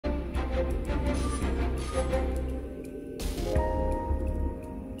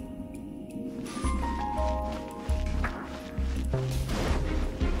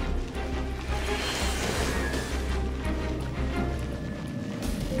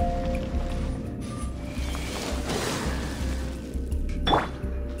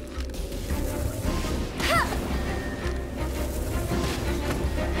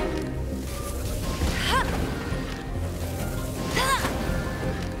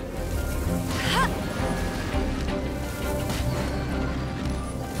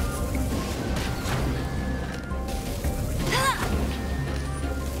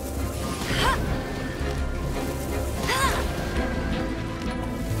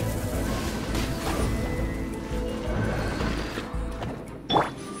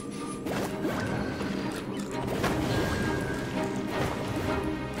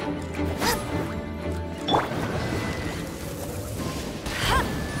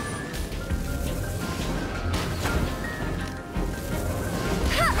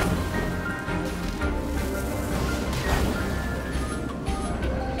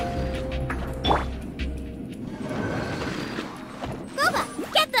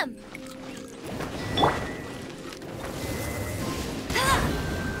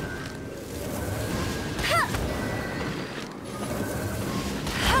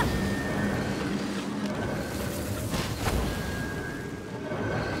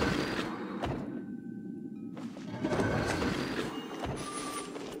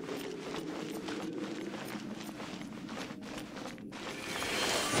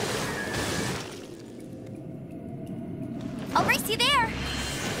race you there.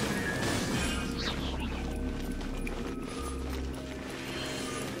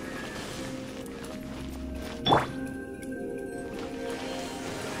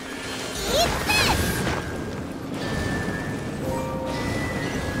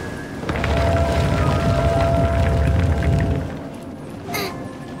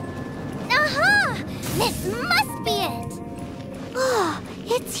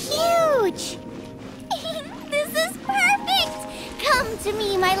 To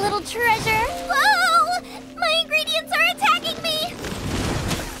me, my little treasure. Whoa! My ingredients are attacking me!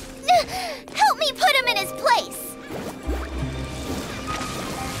 Help me put him in his place!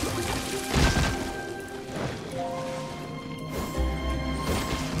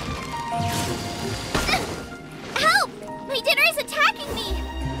 Help! My dinner is attacking me!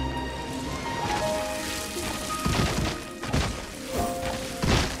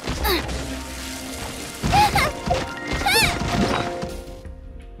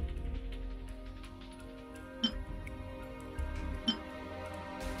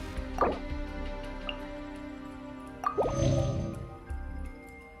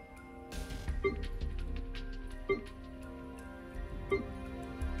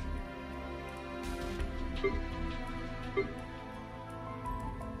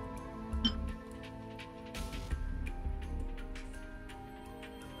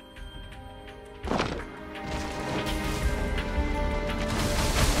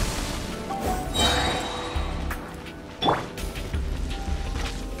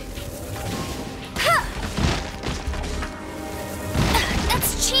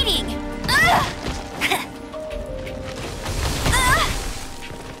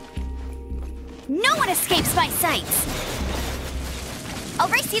 No one escapes my sights! I'll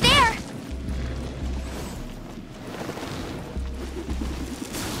race you there!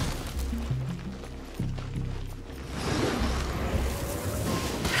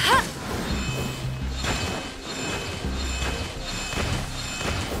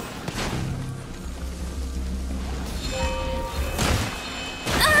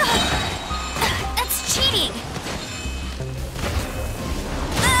 That's cheating!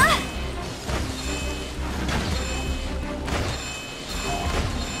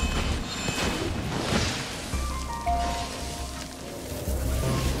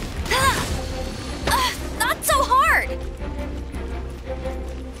 Not so hard!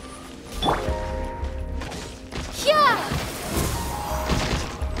 Yeah!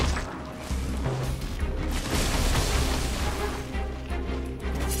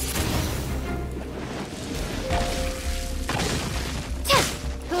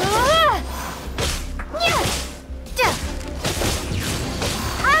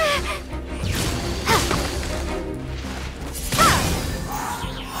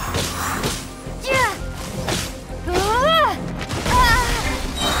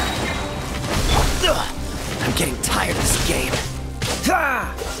 I'm getting tired of this game.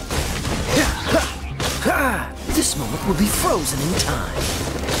 This moment will be frozen in time.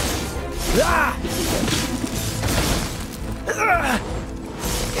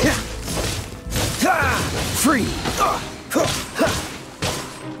 Free.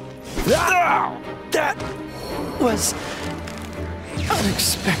 That was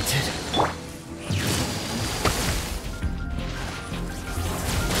unexpected.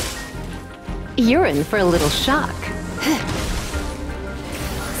 You're in for a little shock.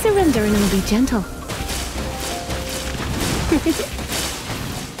 Surrender and I'll be gentle.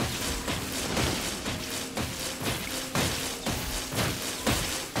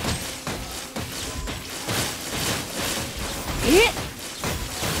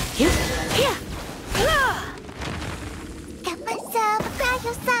 Got myself a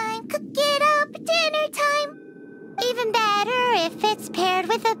cryo sign, cook it up at dinner time. Even better if it's paired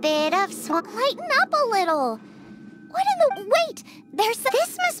with a bit of swamp. Lighten up a little. What in the... Wait!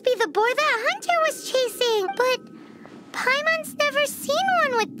 This must be the boar that Hunter was chasing, but Paimon's never seen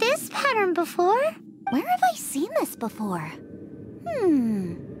one with this pattern before. Where have I seen this before?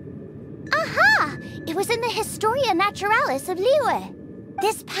 Aha! It was in the Historia Naturalis of Liyue.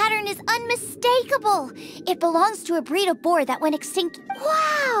 This pattern is unmistakable. It belongs to a breed of boar that went extinct.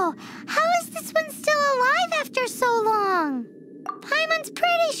 Wow! How is this one still alive after so long? Paimon's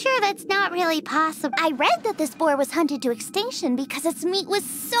pretty sure that's not really possible. I read that this boar was hunted to extinction because its meat was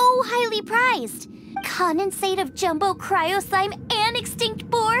so highly prized. Condensate of jumbo cryo slime and extinct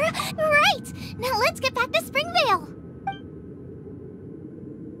boar? Right! Now let's get back to Springvale.